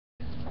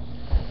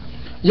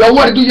Yo,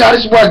 what to do, y'all?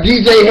 This is where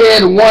DJ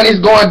Head, the one is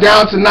going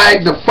down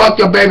tonight. The fuck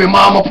your baby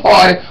mama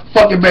party,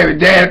 fuck your baby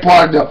daddy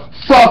party, the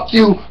fuck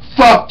you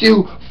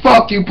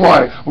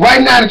party.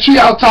 Right now, the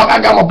treehouse talk,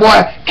 I got my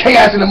boy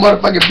Kaoz in the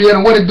motherfucking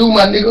building. What it do,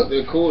 my nigga?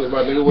 They're cool,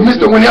 my nigga.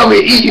 Mr. Whenever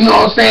he eat, you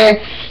know what I'm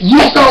saying?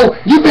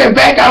 You been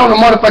back out on the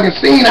motherfucking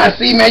scene, I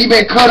see, man. You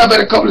been cut up at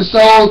a couple of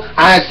shows.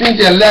 I ain't seen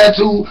you at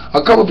Latitude.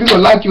 A couple of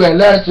people like you at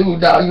Latitude,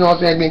 dog. You know what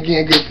I'm saying? Been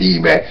getting good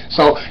feedback.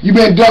 So, you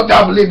been ducked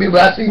off a little bit,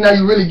 but I see now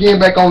you really getting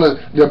back on the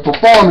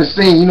performance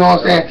scene, you know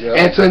what I'm saying? Yeah.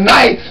 And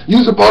tonight, you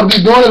supposed to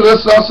be doing a little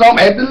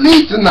something at the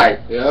League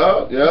tonight.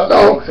 Yeah.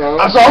 So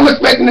I'm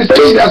expecting to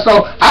see that.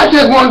 So, I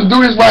just wanted to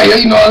do this right here,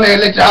 you know what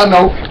I'm saying? Let y'all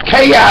know.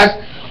 Kaoz,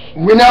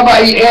 whenever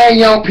he and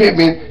Young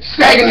Pimpin',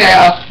 second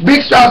half,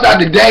 big shouts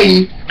out to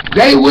Dave.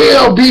 They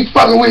will be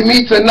fucking with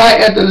me tonight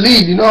at the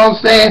League, you know what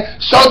I'm saying?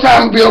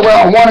 Showtime will be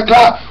around 1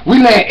 o'clock.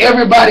 We let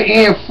everybody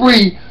in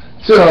free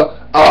till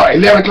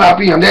 11 o'clock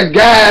p.m. That's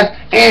guys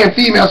and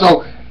females.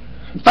 So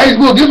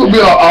Facebook, this will be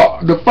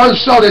the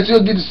first show that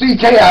you'll get to see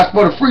Kaoz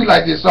for the free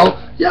like this. So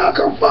y'all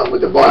come fuck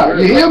with the boy.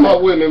 You hear me? Come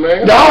fuck with me,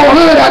 man. The whole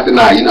hood out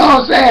tonight, you know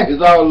what I'm saying?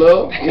 It's all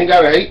love. You ain't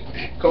gotta hate.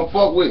 Come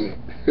fuck with me.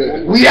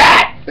 We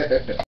out.